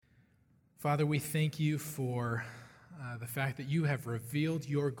Father, we thank you for the fact that you have revealed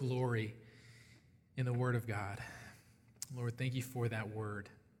your glory in the Word of God. Lord, thank you for that word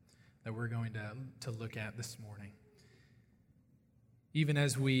that we're going to look at this morning. Even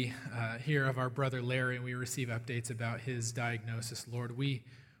as we hear of our brother Larry and we receive updates about his diagnosis, Lord, we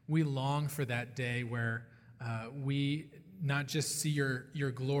long for that day where we not just see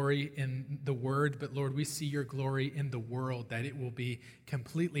your glory in the Word, but Lord, we see your glory in the world, that it will be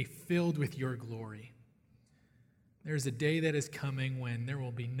completely filled with your glory. There's a day that is coming when there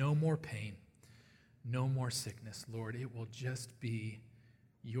will be no more pain, no more sickness, Lord. It will just be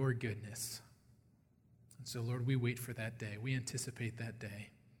your goodness. And so, Lord, we wait for that day. We anticipate that day.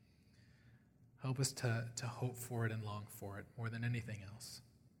 Help us to hope for it and long for it more than anything else.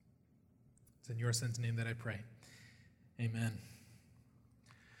 It's in your Son's name that I pray. Amen.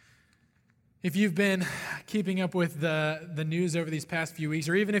 If you've been keeping up with the news over these past few weeks,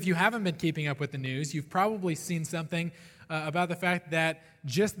 or even if you haven't been keeping up with the news, you've probably seen something about the fact that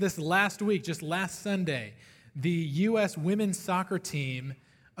just this last week, just last Sunday, the U.S. women's soccer team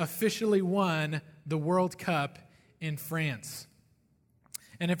officially won the World Cup in France.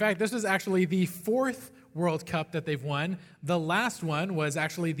 And in fact, this was actually the fourth World Cup that they've won. The last one was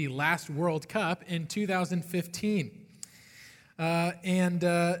actually the last World Cup in 2015.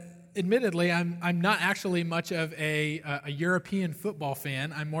 Admittedly, I'm not actually much of a European football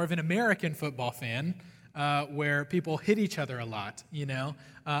fan. I'm more of an American football fan, where people hit each other a lot,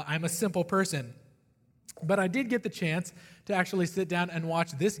 I'm a simple person. But I did get the chance to actually sit down and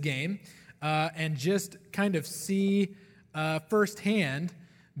watch this game and just kind of see firsthand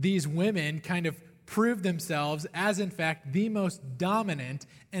these women kind of prove themselves as, in fact, the most dominant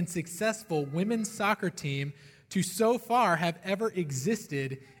and successful women's soccer team to so far have ever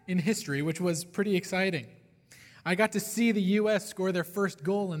existed in history, which was pretty exciting. I got to see the U.S. score their first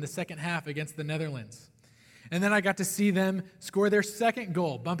goal in the second half against the Netherlands. And then I got to see them score their second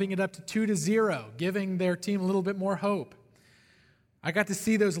goal, bumping it up to 2-0, giving their team a little bit more hope. I got to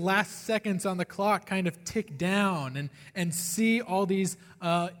see those last seconds on the clock kind of tick down and see all these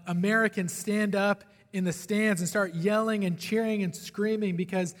Americans stand up in the stands and start yelling and cheering and screaming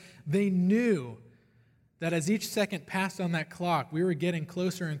because they knew that as each second passed on that clock, we were getting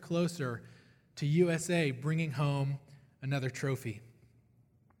closer and closer to USA bringing home another trophy.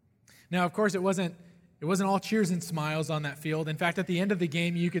 Now, of course, it wasn't all cheers and smiles on that field. In fact, at the end of the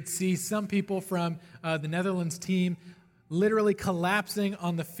game, you could see some people from the Netherlands team literally collapsing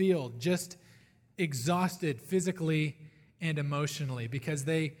on the field, just exhausted physically and emotionally because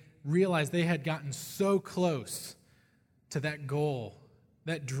they realized they had gotten so close to that goal,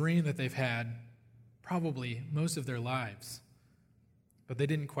 that dream that they've had probably most of their lives, but they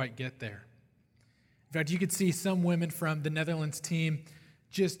didn't quite get there. In fact, you could see some women from the Netherlands team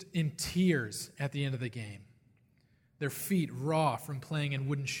just in tears at the end of the game, their feet raw from playing in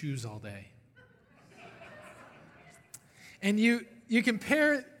wooden shoes all day. And you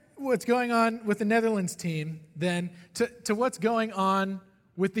compare what's going on with the Netherlands team then to what's going on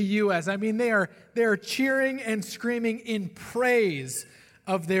with the U.S. I mean, they are cheering and screaming in praise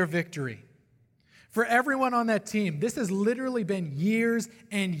of their victory. For everyone on that team, this has literally been years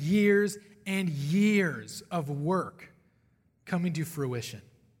and years and years of work coming to fruition.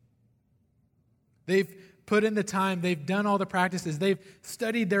 They've put in the time, they've done all the practices, they've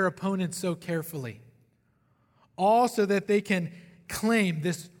studied their opponents so carefully, all so that they can claim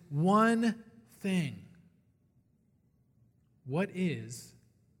this one thing. What is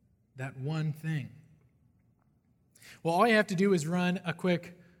that one thing? Well, all you have to do is run a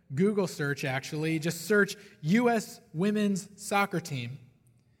quick Google search, actually. Just search U.S. women's soccer team,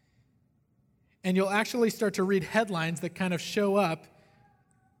 and you'll actually start to read headlines that kind of show up,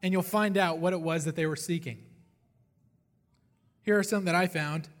 and you'll find out what it was that they were seeking. Here are some that I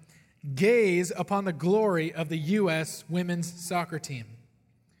found. Gaze upon the glory of the U.S. women's soccer team.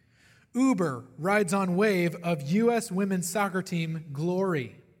 Uber rides on wave of U.S. women's soccer team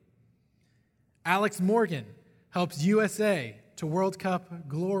glory. Alex Morgan helps USA to World Cup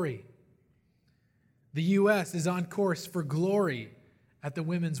glory. The U.S. is on course for glory at the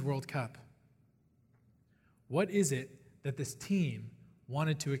Women's World Cup. What is it that this team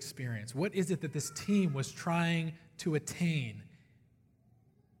wanted to experience? What is it that this team was trying to attain?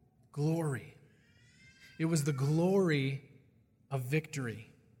 Glory. It was the glory of victory.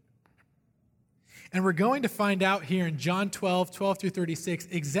 And we're going to find out here in John 12 through 36,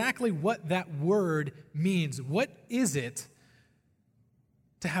 exactly what that word means. What is it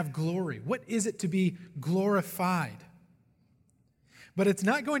to have glory? What is it to be glorified? But it's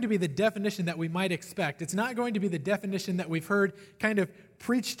not going to be the definition that we might expect. It's not going to be the definition that we've heard kind of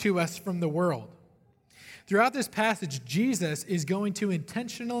preached to us from the world. Throughout this passage, Jesus is going to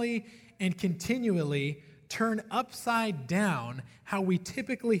intentionally and continually turn upside down how we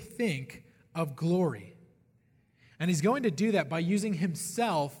typically think of glory. And he's going to do that by using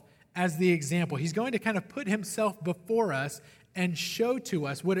himself as the example. He's going to kind of put himself before us and show to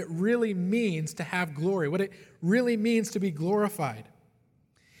us what it really means to have glory, what it really means to be glorified.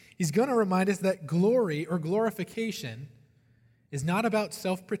 He's going to remind us that glory or glorification is not about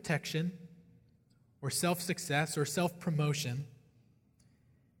self-protection or self-success or self-promotion.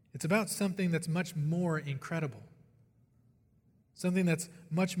 It's about something that's much more incredible, something that's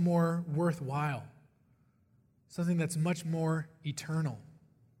much more worthwhile, something that's much more eternal.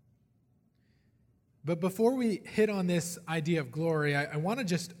 But before we hit on this idea of glory, I want to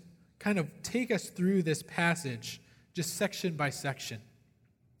just kind of take us through this passage, just section by section,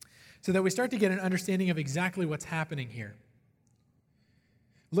 so that we start to get an understanding of exactly what's happening here.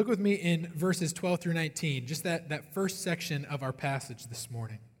 Look with me in verses 12 through 19, just that first section of our passage this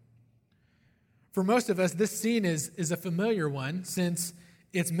morning. For most of us, this scene is a familiar one since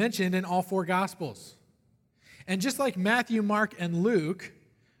it's mentioned in all four Gospels. And just like Matthew, Mark, and Luke,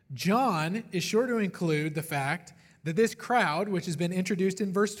 John is sure to include the fact that this crowd, which has been introduced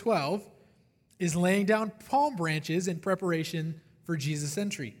in verse 12, is laying down palm branches in preparation for Jesus'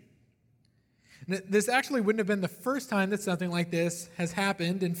 entry. This actually wouldn't have been the first time that something like this has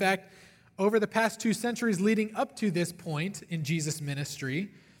happened. In fact, over the past 2 centuries leading up to this point in Jesus'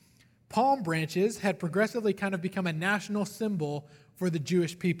 ministry, palm branches had progressively kind of become a national symbol for the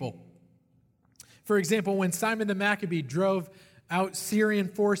Jewish people. For example, when Simon the Maccabee drove out Syrian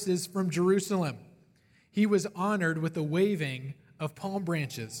forces from Jerusalem, he was honored with the waving of palm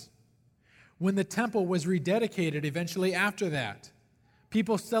branches. When the temple was rededicated eventually after that,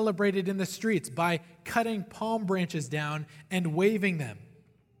 people celebrated in the streets by cutting palm branches down and waving them.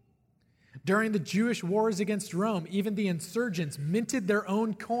 During the Jewish wars against Rome, even the insurgents minted their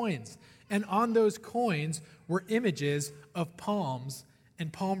own coins, and on those coins were images of palms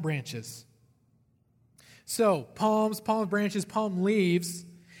and palm branches. So, palms, palm branches, palm leaves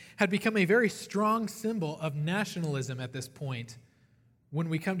had become a very strong symbol of nationalism at this point when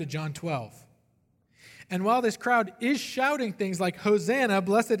we come to John 12. And while this crowd is shouting things like, "Hosanna,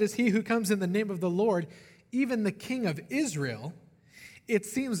 blessed is he who comes in the name of the Lord, even the King of Israel," it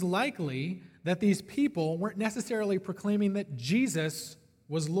seems likely that these people weren't necessarily proclaiming that Jesus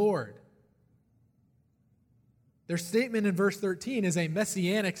was Lord. Their statement in verse 13 is a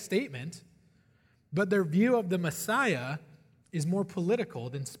messianic statement, but their view of the Messiah is more political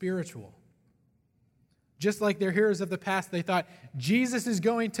than spiritual. Just like their heroes of the past, they thought Jesus is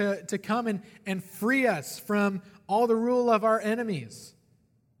going to come and free us from all the rule of our enemies.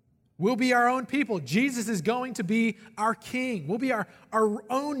 We'll be our own people. Jesus is going to be our king. We'll be our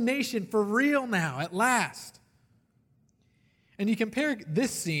own nation for real now, at last. And you compare this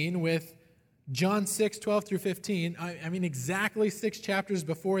scene with John 6, 12 through 15, I mean exactly 6 chapters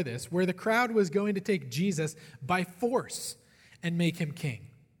before this, where the crowd was going to take Jesus by force and make him king.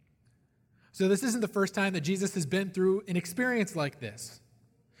 So this isn't the first time that Jesus has been through an experience like this.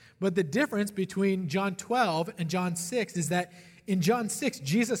 But the difference between John 12 and John 6 is that in John 6,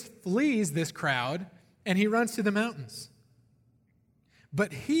 Jesus flees this crowd and he runs to the mountains.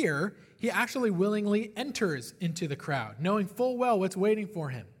 But here, he actually willingly enters into the crowd, knowing full well what's waiting for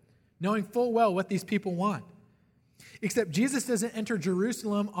him, knowing full well what these people want. Except Jesus doesn't enter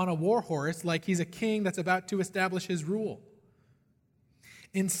Jerusalem on a war horse like he's a king that's about to establish his rule.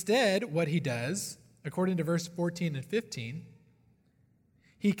 Instead, what he does, according to verse 14 and 15,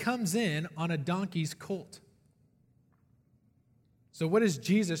 he comes in on a donkey's colt. So what is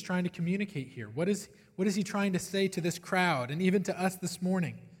Jesus trying to communicate here? What is he trying to say to this crowd and even to us this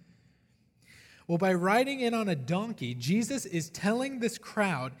morning? Well, by riding in on a donkey, Jesus is telling this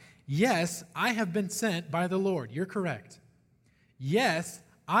crowd, yes, I have been sent by the Lord. You're correct. Yes,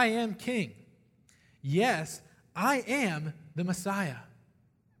 I am king. Yes, I am the Messiah.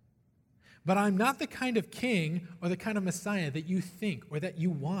 But I'm not the kind of king or the kind of Messiah that you think or that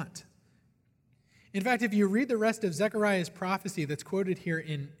you want. In fact, if you read the rest of Zechariah's prophecy that's quoted here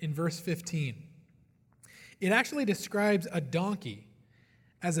in verse 15, it actually describes a donkey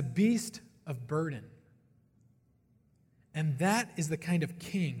as a beast of burden. And that is the kind of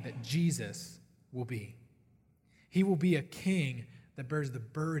king that Jesus will be. He will be a king that bears the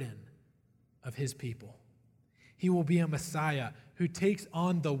burden of his people. He will be a Messiah who takes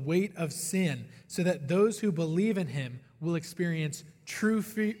on the weight of sin so that those who believe in him will experience true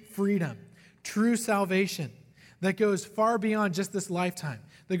freedom, true salvation. that goes far beyond just this lifetime,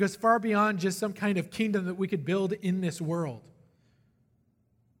 that goes far beyond just some kind of kingdom that we could build in this world.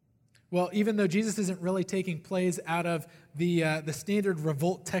 Well, even though Jesus isn't really taking plays out of the standard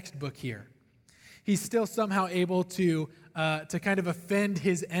revolt textbook here, he's still somehow able to kind of offend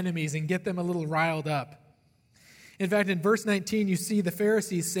his enemies and get them a little riled up. In fact, in verse 19, you see the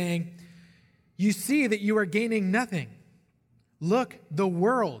Pharisees saying, "You see that you are gaining nothing. Look, the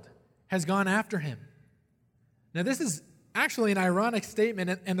world has gone after him." Now, this is actually an ironic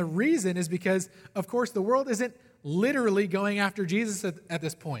statement, and the reason is because, of course, the world isn't literally going after Jesus at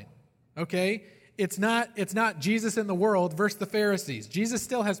this point, okay? It's not Jesus and the world versus the Pharisees. Jesus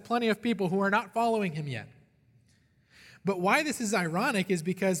still has plenty of people who are not following him yet. But why this is ironic is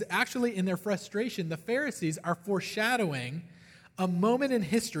because actually in their frustration, the Pharisees are foreshadowing a moment in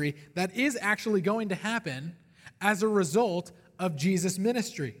history that is actually going to happen as a result of Jesus'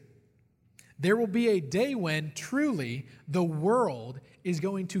 ministry. There will be a day when truly the world is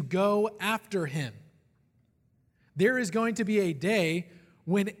going to go after him. There is going to be a day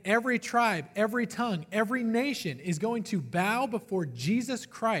when every tribe, every tongue, every nation is going to bow before Jesus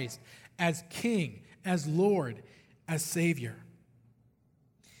Christ as King, as Lord, as Savior.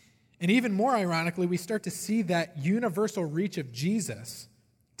 And even more ironically, we start to see that universal reach of Jesus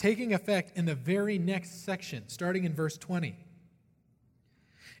taking effect in the very next section, starting in verse 20.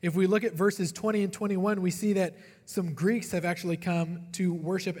 If we look at verses 20 and 21, we see that some Greeks have actually come to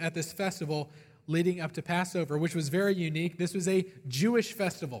worship at this festival leading up to Passover, which was very unique. This was a Jewish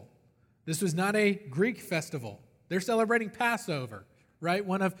festival. This was not a Greek festival. They're celebrating Passover, right?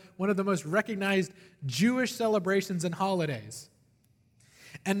 One of the most recognized Jewish celebrations and holidays.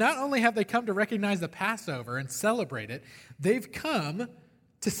 And not only have they come to recognize the Passover and celebrate it, they've come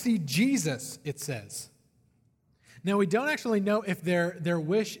to see Jesus, it says. Now, we don't actually know if their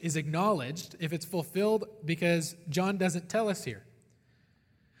wish is acknowledged, if it's fulfilled, because John doesn't tell us here.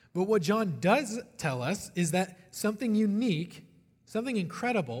 But what John does tell us is that something unique, something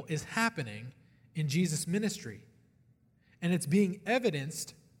incredible is happening in Jesus' ministry. And it's being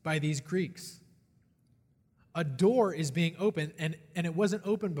evidenced by these Greeks. A door is being opened, and it wasn't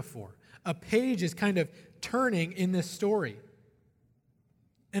open before. A page is kind of turning in this story.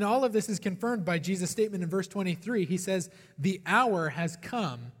 And all of this is confirmed by Jesus' statement in verse 23. He says, "The hour has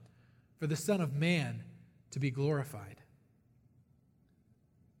come for the Son of Man to be glorified."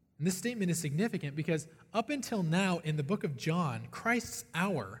 And this statement is significant because up until now in the book of John, Christ's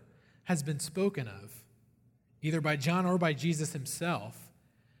hour has been spoken of, either by John or by Jesus himself,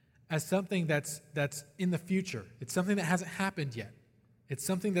 as something that's in the future. It's something that hasn't happened yet. It's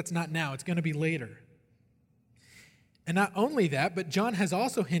something that's not now. It's going to be later. And not only that, but John has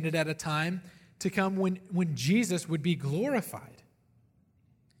also hinted at a time to come when Jesus would be glorified.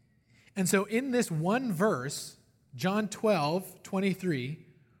 And so in this one verse, John 12:23,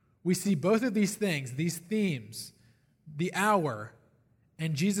 we see both of these things, these themes, the hour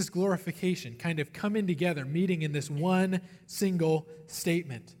and Jesus' glorification kind of coming together, meeting in this one single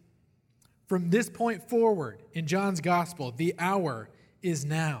statement. From this point forward in John's gospel, the hour is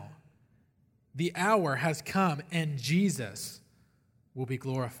now. The hour has come and Jesus will be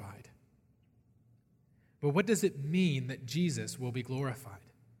glorified. But what does it mean that Jesus will be glorified?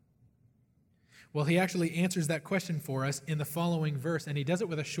 Well, he actually answers that question for us in the following verse, and he does it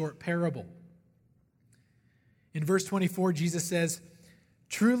with a short parable. In verse 24, Jesus says,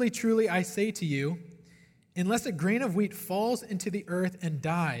 "Truly, truly, I say to you, unless a grain of wheat falls into the earth and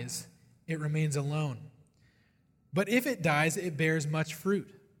dies, it remains alone. But if it dies, it bears much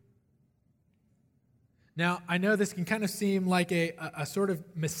fruit." Now, I know this can kind of seem like a sort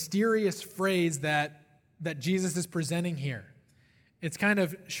of mysterious phrase that Jesus is presenting here. It's kind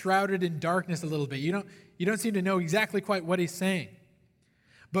of shrouded in darkness a little bit. You don't seem to know exactly quite what he's saying.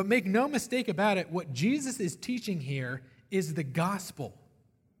 But make no mistake about it, what Jesus is teaching here is the gospel.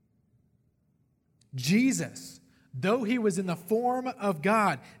 Jesus, though he was in the form of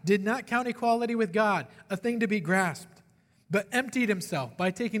God, did not count equality with God a thing to be grasped, but emptied himself by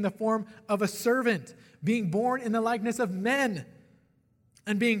taking the form of a servant, being born in the likeness of men.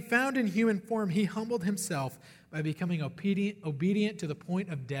 And being found in human form, he humbled himself by becoming obedient to the point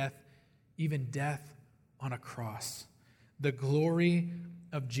of death, even death on a cross. The glory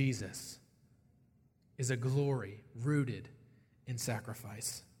of Jesus is a glory rooted in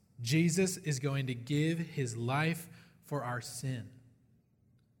sacrifice. Jesus is going to give his life for our sin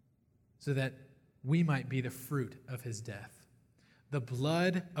so that we might be the fruit of his death. The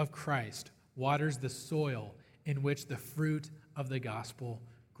blood of Christ waters the soil in which the fruit of the gospel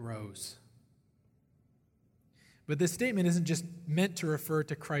grows. But this statement isn't just meant to refer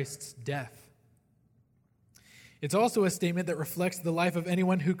to Christ's death. It's also a statement that reflects the life of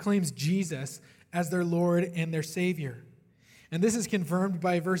anyone who claims Jesus as their Lord and their Savior. And this is confirmed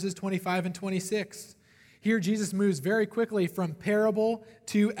by verses 25 and 26. Here, Jesus moves very quickly from parable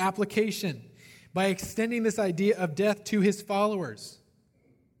to application by extending this idea of death to his followers.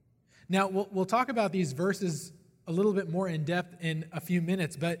 Now, we'll talk about these verses a little bit more in depth in a few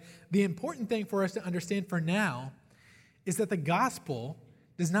minutes, but the important thing for us to understand for now is that the gospel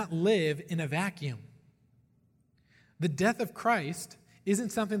does not live in a vacuum. The death of Christ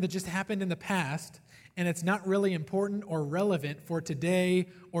isn't something that just happened in the past, and it's not really important or relevant for today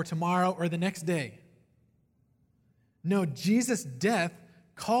or tomorrow or the next day. No, Jesus' death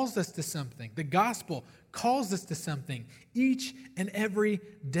calls us to something. The gospel calls us to something each and every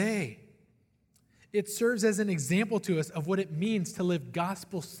day. It serves as an example to us of what it means to live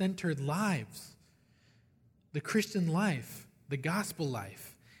gospel-centered lives. The Christian life, the gospel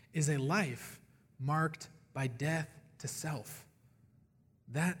life, is a life marked by death to self.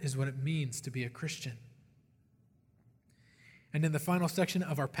 That is what it means to be a Christian. And in the final section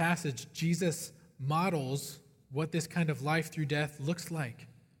of our passage, Jesus models what this kind of life through death looks like.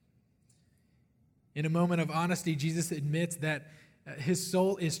 In a moment of honesty, Jesus admits that his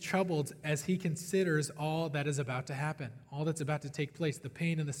soul is troubled as he considers all that is about to happen, all that's about to take place, the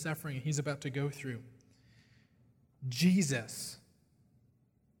pain and the suffering he's about to go through. Jesus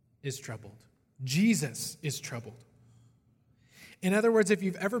is troubled. Jesus is troubled. In other words, if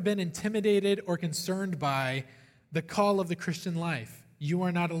you've ever been intimidated or concerned by the call of the Christian life, you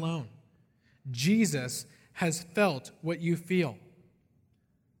are not alone. Jesus has felt what you feel.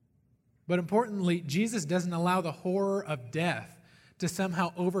 But importantly, Jesus doesn't allow the horror of death to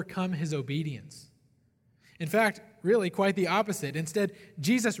somehow overcome his obedience. In fact, really quite the opposite. Instead,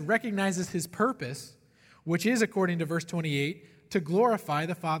 Jesus recognizes his purpose, which is, according to verse 28, to glorify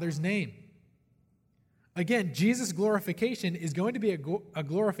the Father's name. Again, Jesus' glorification is going to be a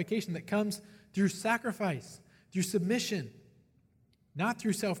glorification that comes through sacrifice, through submission, not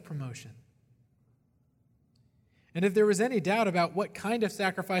through self-promotion. And if there was any doubt about what kind of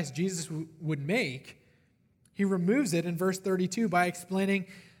sacrifice Jesus would make, he removes it in verse 32 by explaining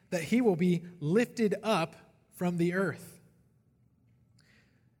that he will be lifted up from the earth.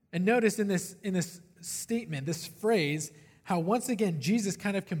 And notice in this statement, this phrase, how once again Jesus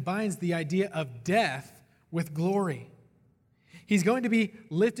kind of combines the idea of death with glory. He's going to be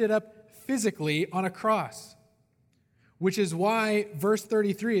lifted up physically on a cross, which is why verse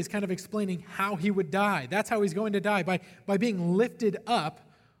 33 is kind of explaining how he would die. That's how he's going to die, by being lifted up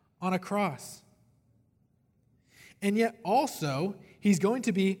on a cross. And yet also, he's going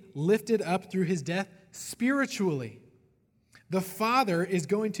to be lifted up through his death spiritually. The Father is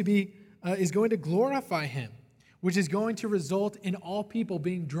going to glorify him, which is going to result in all people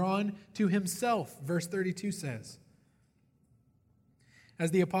being drawn to himself, verse 32 says. As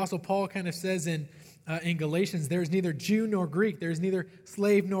the Apostle Paul kind of says in Galatians, there is neither Jew nor Greek, there is neither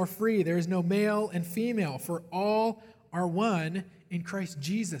slave nor free, there is no male and female, for all are one in Christ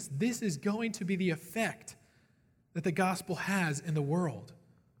Jesus. This is going to be the effect that the gospel has in the world.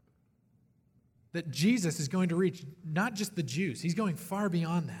 That Jesus is going to reach not just the Jews, he's going far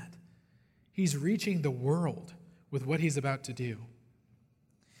beyond that. He's reaching the world with what he's about to do.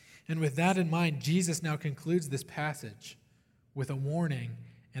 And with that in mind, Jesus now concludes this passage with a warning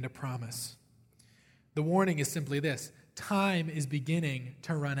and a promise. The warning is simply this: time is beginning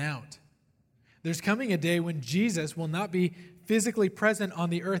to run out. There's coming a day when Jesus will not be physically present on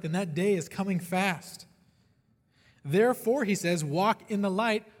the earth, and that day is coming fast. Therefore, he says, walk in the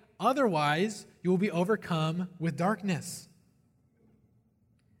light, otherwise you will be overcome with darkness.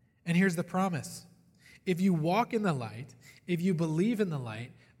 And here's the promise. If you walk in the light, if you believe in the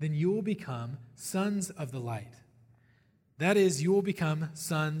light, then you will become sons of the light. That is, you will become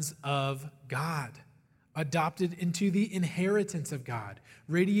sons of God, adopted into the inheritance of God,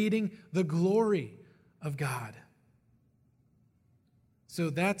 radiating the glory of God. So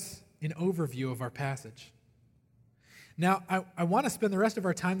that's an overview of our passage. Now, I want to spend the rest of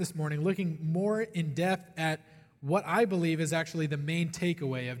our time this morning looking more in depth at what I believe is actually the main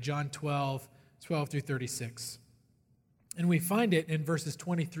takeaway of John 12 through 36. And we find it in verses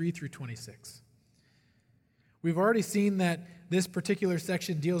 23 through 26. We've already seen that this particular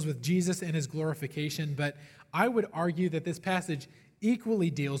section deals with Jesus and his glorification, but I would argue that this passage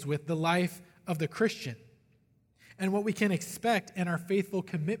equally deals with the life of the Christian and what we can expect in our faithful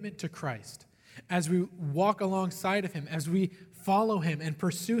commitment to Christ as we walk alongside of him, as we follow him and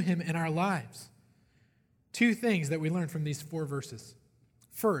pursue him in our lives. Two things that we learn from these 4 verses.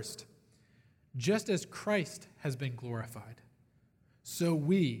 First, just as Christ has been glorified, so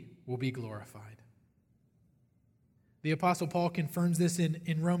we will be glorified. The Apostle Paul confirms this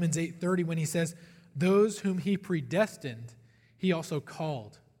in Romans 8:30 when he says, "Those whom he predestined, he also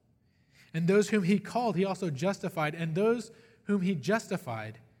called. And those whom he called, he also justified. And those whom he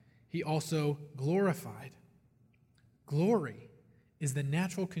justified, he also glorified." Glory is the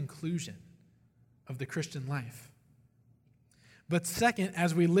natural conclusion of the Christian life. But second,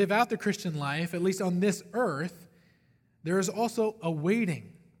 as we live out the Christian life, at least on this earth, there is also a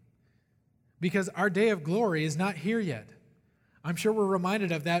waiting, because our day of glory is not here yet. I'm sure we're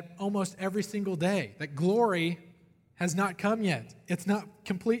reminded of that almost every single day, that glory has not come yet. It's not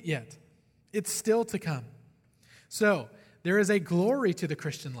complete yet. It's still to come. So, there is a glory to the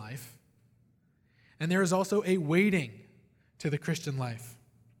Christian life, and there is also a waiting to the Christian life.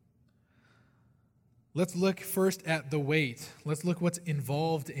 Let's look first at the wait. Let's look what's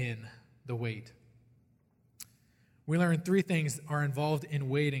involved in the wait. We learn three things are involved in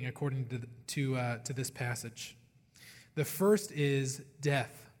waiting according to this passage. The first is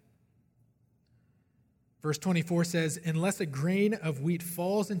death. Verse 24 says, "Unless a grain of wheat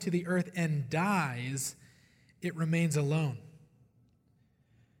falls into the earth and dies, it remains alone."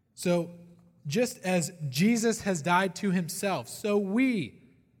 So, just as Jesus has died to himself, so we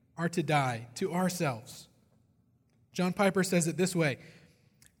are to die to ourselves. John Piper says it this way: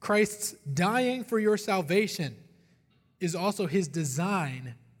 Christ's dying for your salvation is also his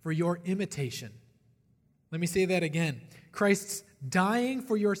design for your imitation. Let me say that again. Christ's dying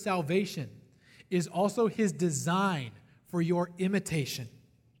for your salvation is also his design for your imitation.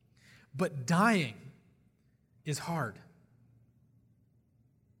 But dying is hard.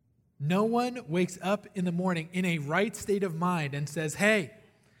 No one wakes up in the morning in a right state of mind and says, "Hey,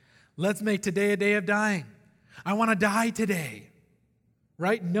 let's make today a day of dying. I want to die today."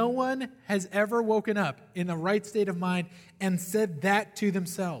 Right? No one has ever woken up in the right state of mind and said that to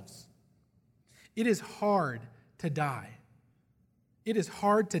themselves. It is hard to die. It is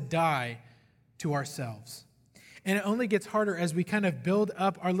hard to die to ourselves. And it only gets harder as we kind of build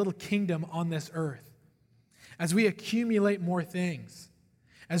up our little kingdom on this earth, as we accumulate more things,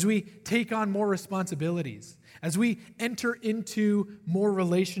 as we take on more responsibilities, as we enter into more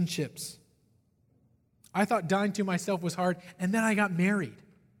relationships. I thought dying to myself was hard, and then I got married,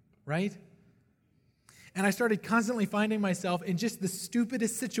 right? And I started constantly finding myself in just the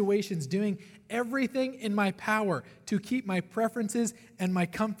stupidest situations, doing everything in my power to keep my preferences and my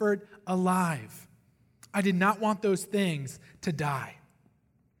comfort alive. I did not want those things to die.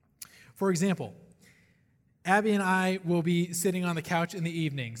 For example, Abby and I will be sitting on the couch in the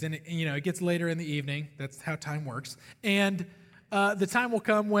evenings, and it gets later in the evening. That's how time works. And the time will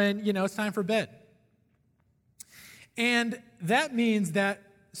come when, it's time for bed. And that means that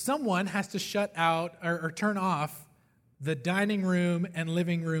someone has to shut out or turn off the dining room and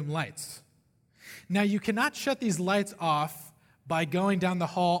living room lights. Now, you cannot shut these lights off by going down the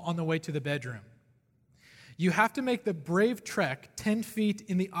hall on the way to the bedroom. You have to make the brave trek 10 feet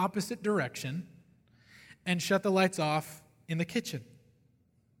in the opposite direction and shut the lights off in the kitchen.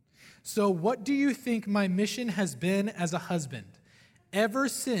 So what do you think my mission has been as a husband ever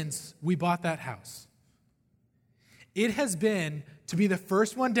since we bought that house? It has been to be the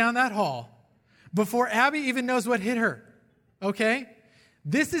first one down that hall before Abby even knows what hit her, okay?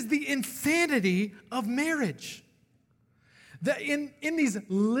 This is the insanity of marriage. In these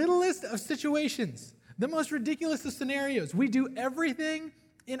littlest of situations, the most ridiculous of scenarios, we do everything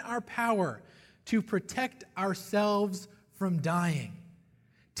in our power to protect ourselves from dying,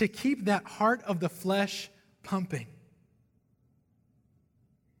 to keep that heart of the flesh pumping.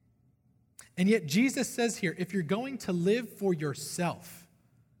 And yet Jesus says here, if you're going to live for yourself,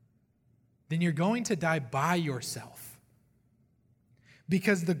 then you're going to die by yourself.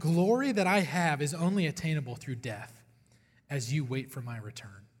 Because the glory that I have is only attainable through death as you wait for my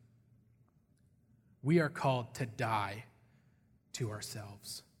return. We are called to die to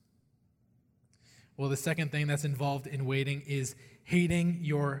ourselves. Well, the second thing that's involved in waiting is hating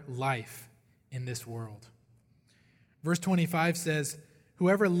your life in this world. Verse 25 says,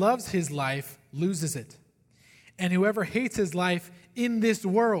 "Whoever loves his life loses it, and whoever hates his life in this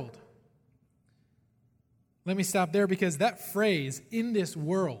world." Let me stop there because that phrase, "in this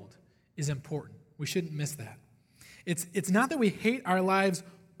world," is important. We shouldn't miss that. It's not that we hate our lives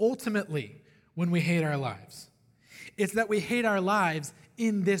ultimately when we hate our lives. It's that we hate our lives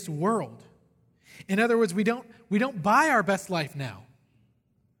in this world. In other words, we don't buy our best life now.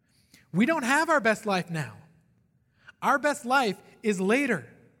 We don't have our best life now. Our best life is later.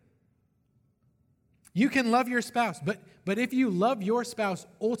 You can love your spouse, but if you love your spouse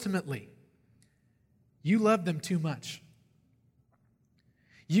ultimately, you love them too much.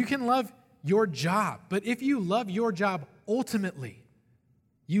 You can love your job, but if you love your job ultimately,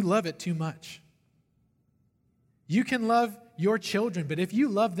 you love it too much. You can love your children, but if you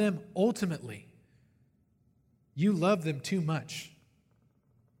love them ultimately, you love them too much.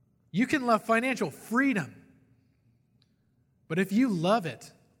 You can love financial freedom, but if you love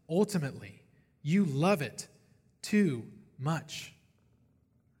it ultimately, you love it too much.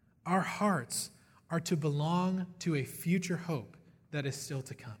 Our hearts are to belong to a future hope that is still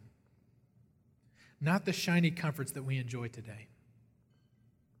to come, not the shiny comforts that we enjoy today.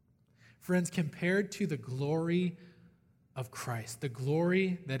 Friends, compared to the glory of Christ, the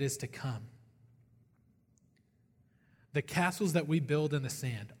glory that is to come, the castles that we build in the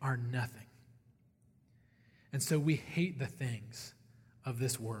sand are nothing. And so we hate the things of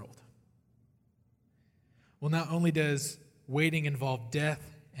this world. Well, not only does waiting involve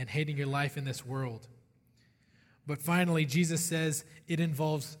death and hating your life in this world, but finally, Jesus says it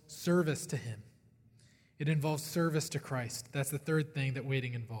involves service to him. It involves service to Christ. That's the third thing that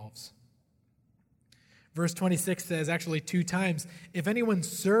waiting involves. Verse 26 says, actually 2 times, if anyone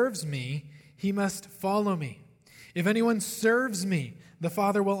serves me, he must follow me. If anyone serves me, the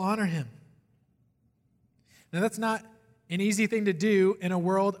Father will honor him. Now, that's not an easy thing to do in a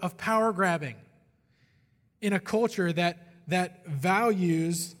world of power grabbing, in a culture that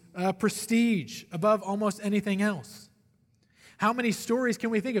values prestige above almost anything else. How many stories can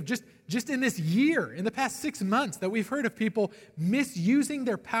we think of just in this year, in the past 6 months, that we've heard of people misusing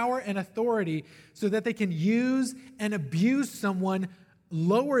their power and authority so that they can use and abuse someone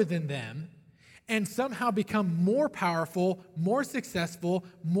lower than them and somehow become more powerful, more successful,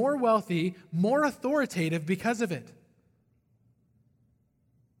 more wealthy, more authoritative because of it?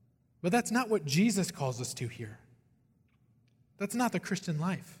 But that's not what Jesus calls us to here. That's not the Christian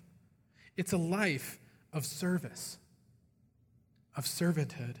life. It's a life of service, of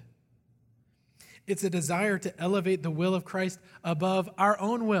servanthood. It's a desire to elevate the will of Christ above our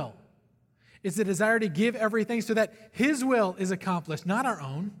own will. It's a desire to give everything so that his will is accomplished, not our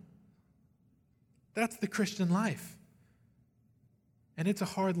own. That's the Christian life. And it's a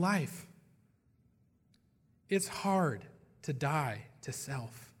hard life. It's hard to die to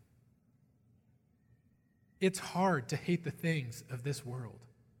self. It's hard to hate the things of this world.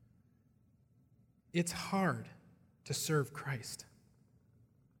 It's hard to serve Christ.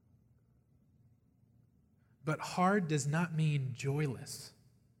 But hard does not mean joyless.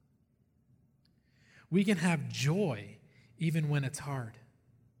 We can have joy even when it's hard,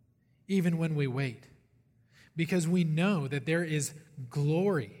 even when we wait, because we know that there is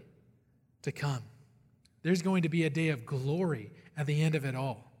glory to come. There's going to be a day of glory at the end of it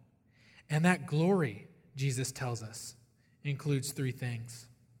all. And that glory, Jesus tells us, includes 3 things.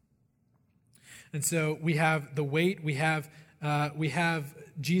 And so we have the wait, we have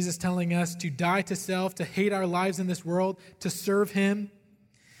Jesus telling us to die to self, to hate our lives in this world, to serve him.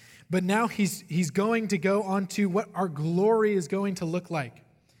 But now he's going to go on to what our glory is going to look like.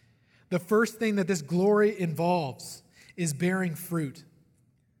 The first thing that this glory involves is bearing fruit.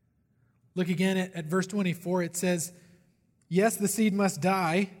 Look again at verse 24. It says, yes, the seed must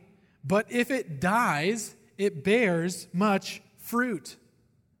die, but if it dies, it bears much fruit.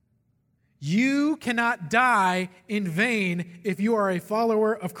 You cannot die in vain if you are a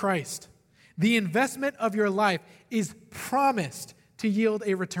follower of Christ. The investment of your life is promised to yield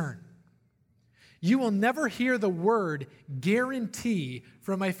a return. You will never hear the word guarantee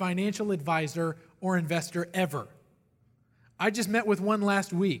from a financial advisor or investor ever. I just met with one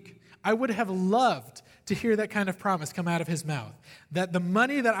last week. I would have loved to hear that kind of promise come out of his mouth, that the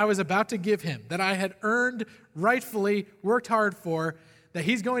money that I was about to give him, that I had earned rightfully, worked hard for, that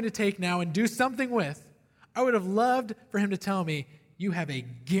he's going to take now and do something with, I would have loved for him to tell me, you have a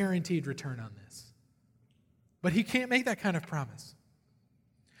guaranteed return on this. But he can't make that kind of promise.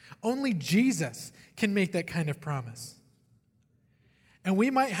 Only Jesus can make that kind of promise. And we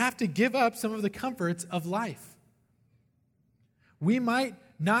might have to give up some of the comforts of life. We might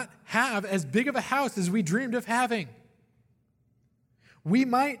not have as big of a house as we dreamed of having. We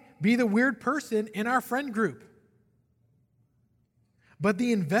might be the weird person in our friend group. But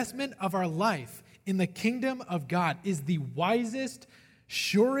the investment of our life in the kingdom of God is the wisest,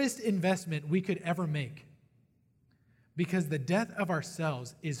 surest investment we could ever make. Because the death of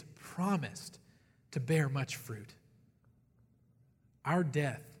ourselves is promised to bear much fruit. Our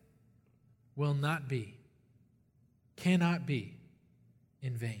death will not be, cannot be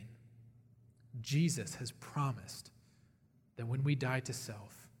in vain. Jesus has promised that when we die to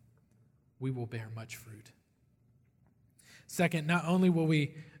self, we will bear much fruit. Second, not only will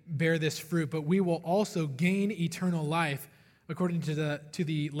we bear this fruit, but we will also gain eternal life according to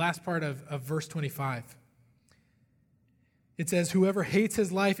the last part of verse 25. It says, whoever hates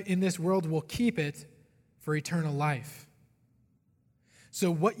his life in this world will keep it for eternal life. So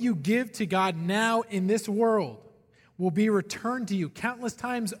what you give to God now in this world will be returned to you countless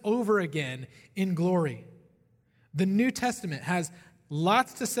times over again in glory. The New Testament has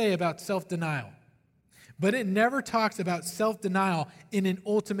lots to say about self-denial, but it never talks about self-denial in an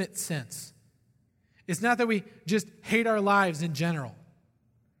ultimate sense. It's not that we just hate our lives in general.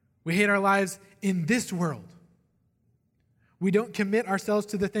 We hate our lives in this world. We don't commit ourselves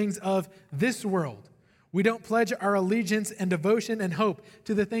to the things of this world. We don't pledge our allegiance and devotion and hope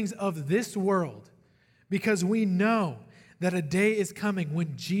to the things of this world because we know that a day is coming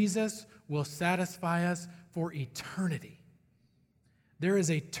when Jesus will satisfy us for eternity. There is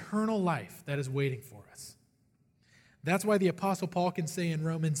eternal life that is waiting for us. That's why the Apostle Paul can say in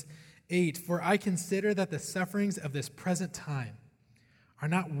Romans 8, for I consider that the sufferings of this present time are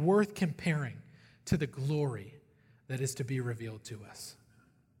not worth comparing to the glory that is to be revealed to us.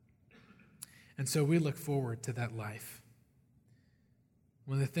 And so we look forward to that life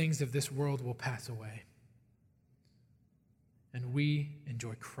when the things of this world will pass away and we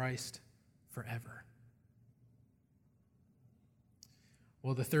enjoy Christ forever.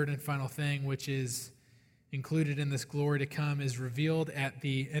 Well, the third and final thing, which is included in this glory to come, is revealed at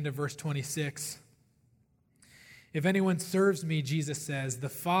the end of verse 26. If anyone serves me, Jesus says, the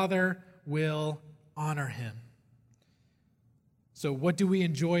Father will honor him. So what do we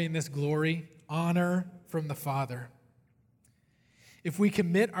enjoy in this glory? Honor from the Father. If we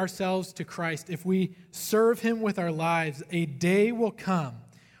commit ourselves to Christ, if we serve him with our lives, a day will come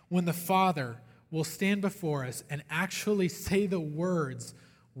when the Father will stand before us and actually say the words,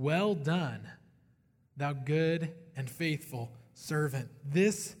 well done, thou good and faithful servant.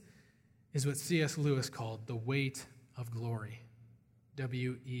 This is what C.S. Lewis called the weight of glory.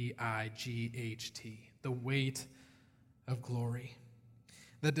 W-E-I-G-H-T. The weight of glory.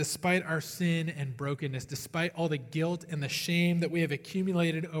 That despite our sin and brokenness, despite all the guilt and the shame that we have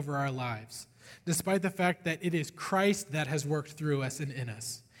accumulated over our lives, despite the fact that it is Christ that has worked through us and in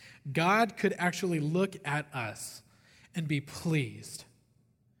us, God could actually look at us and be pleased,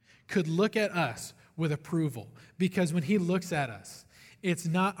 could look at us with approval, because when he looks at us, it's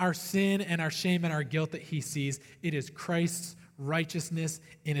not our sin and our shame and our guilt that he sees, it is Christ's righteousness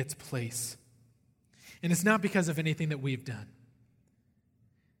in its place. And it's not because of anything that we've done.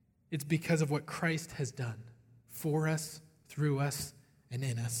 It's because of what Christ has done for us, through us, and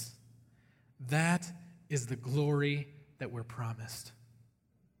in us. That is the glory that we're promised.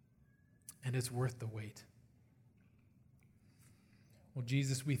 And it's worth the wait. Well,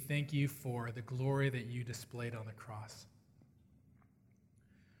 Jesus, we thank you for the glory that you displayed on the cross.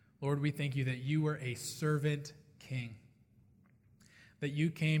 Lord, we thank you that you were a servant king, that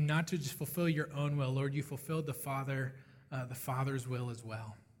you came not to just fulfill your own will. Lord, you fulfilled the Father's will as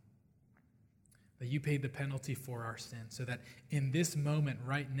well, that you paid the penalty for our sin so that in this moment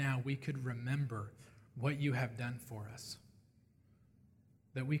right now we could remember what you have done for us,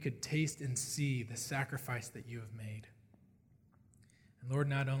 that we could taste and see the sacrifice that you have made. And Lord,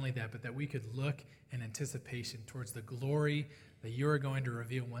 not only that, but that we could look in anticipation towards the glory that you are going to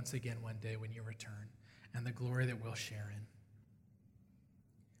reveal once again one day when you return, and the glory that we'll share in.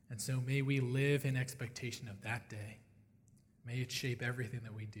 And so may we live in expectation of that day. May it shape everything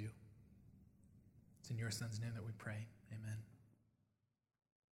that we do. It's in your Son's name that we pray. Amen.